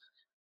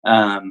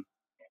done.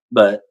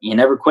 But you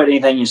never quit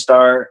anything you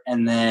start.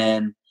 And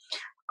then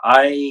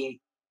I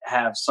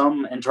have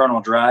some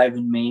internal drive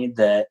in me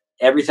that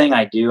everything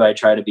I do, I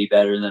try to be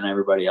better than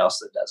everybody else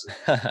that does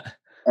it.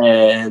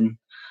 And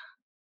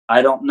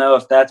I don't know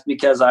if that's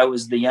because I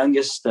was the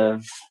youngest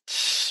of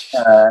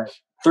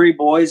 3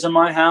 boys in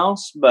my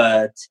house,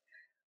 but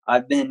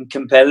I've been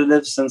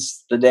competitive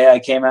since the day I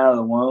came out of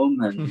the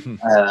womb. And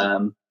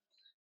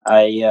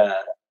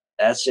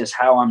that's just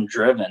how I'm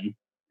driven.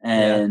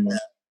 And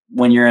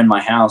when you're in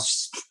my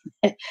house,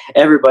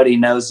 everybody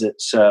knows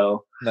it.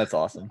 So that's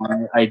awesome.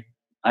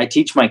 I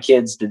teach my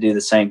kids to do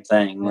the same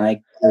thing.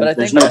 Like, but I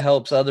think that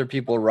helps other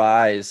people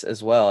rise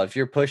as well. If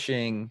you're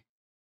pushing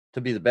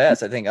to be the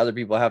best, I think other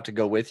people have to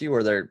go with you,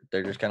 or they're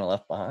just kind of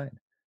left behind.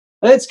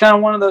 It's kind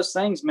of one of those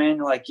things, man.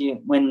 Like if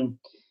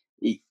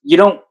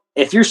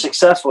you're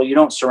successful, you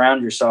don't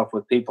surround yourself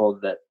with people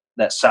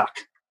that suck.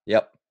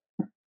 Yep.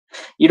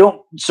 You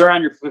don't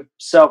surround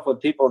yourself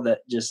with people that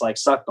just like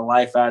suck the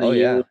life out of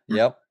you.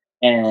 Yep.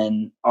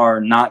 And are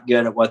not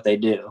good at what they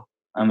do.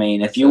 I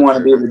mean, if you want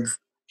to be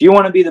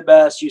the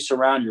best, you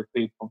surround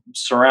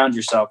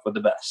yourself with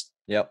the best.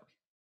 Yep.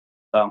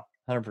 So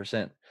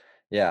 100%.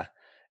 Yeah.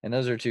 And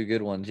those are 2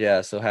 good ones. Yeah.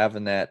 So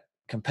having that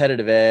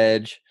competitive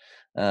edge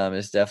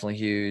is definitely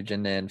huge.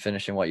 And then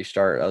finishing what you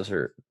start, those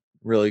are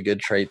really good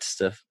traits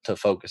to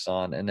focus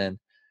on. And then,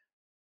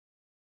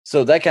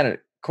 so that kind of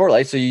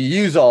correlates. So you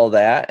use all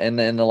that. And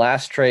then the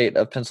last trait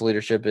of pencil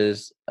leadership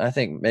is, I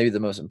think maybe the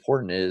most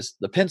important, is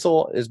the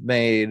pencil is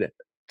made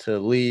to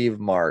leave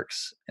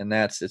marks, and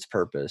that's its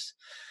purpose.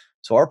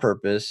 So our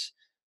purpose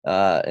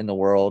in the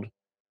world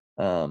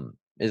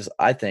is,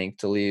 I think,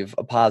 to leave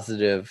a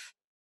positive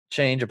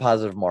change, a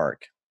positive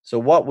mark. So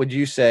what would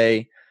you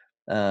say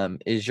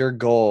is your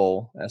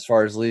goal as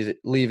far as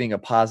leaving a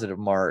positive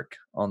mark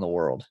on the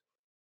world?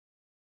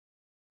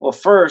 Well,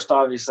 first,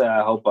 obviously,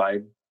 I hope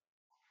I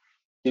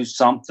do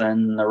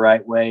something the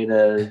right way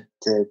to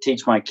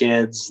teach my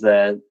kids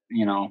that,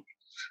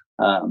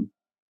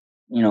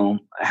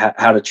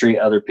 how to treat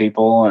other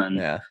people.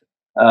 And,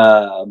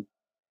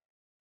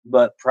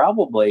 but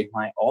probably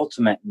my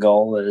ultimate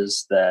goal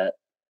is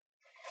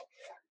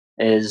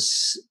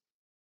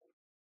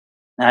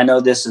I know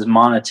this is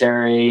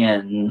monetary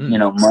and,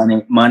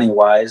 money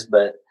wise,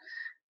 but,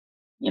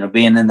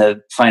 being in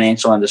the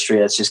financial industry,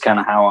 that's just kind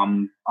of how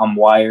I'm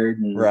wired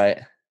and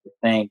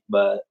think.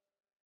 But,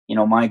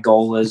 my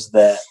goal is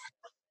that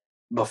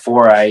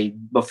before I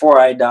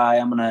die,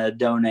 I'm going to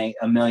donate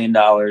 $1 million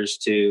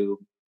to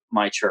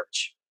my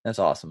church. That's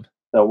awesome.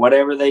 So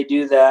whatever they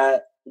do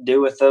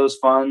with those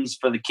funds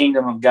for the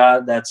kingdom of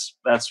God, that's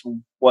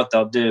what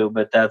they'll do.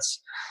 But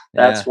that's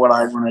what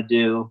I want to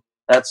do.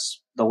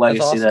 That's the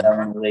legacy that I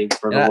want to leave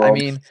for the world. I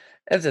mean,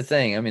 that's the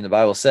thing. I mean, the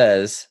Bible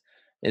says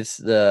it's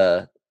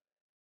the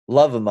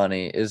love of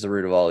money is the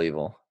root of all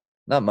evil,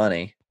 not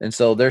money. And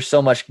so there's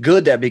so much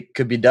good that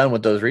could be done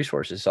with those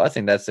resources. So I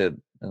think that's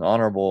an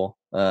honorable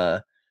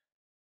goal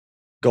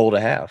to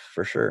have,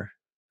 for sure.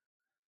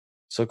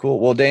 So cool.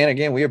 Well, Dan,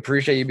 again, we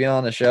appreciate you being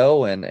on the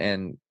show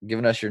and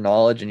giving us your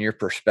knowledge and your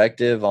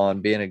perspective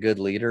on being a good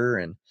leader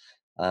and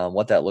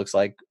what that looks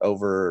like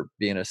over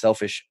being a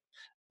selfish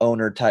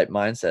owner type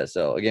mindset.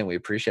 So again, we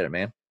appreciate it,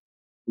 man.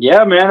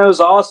 Yeah, man, it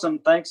was awesome.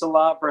 Thanks a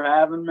lot for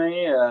having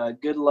me.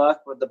 Good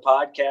luck with the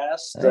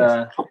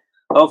podcast.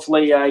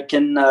 Hopefully I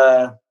can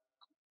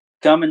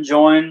come and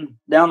join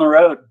down the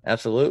road.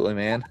 Absolutely,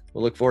 man.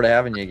 We'll look forward to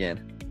having you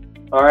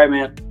again. All right,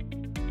 man.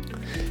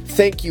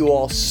 Thank you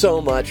all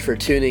so much for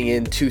tuning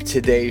in to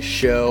today's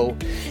show.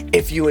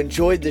 If you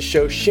enjoyed the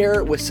show, share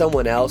it with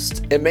someone else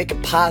and make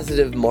a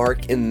positive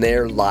mark in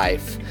their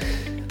life.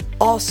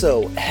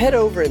 Also, head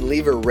over and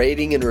leave a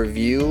rating and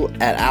review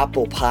at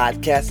Apple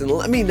Podcasts and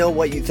let me know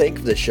what you think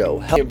of the show.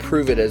 Help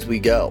improve it as we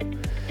go.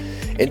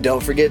 And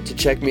don't forget to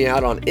check me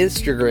out on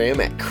Instagram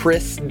at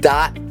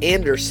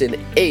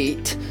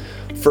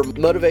chris.anderson8 for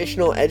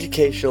motivational,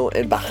 educational,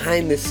 and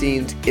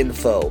behind-the-scenes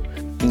info.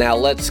 Now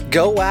let's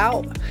go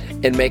out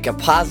and make a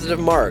positive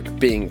mark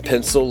being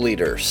pencil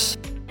leaders.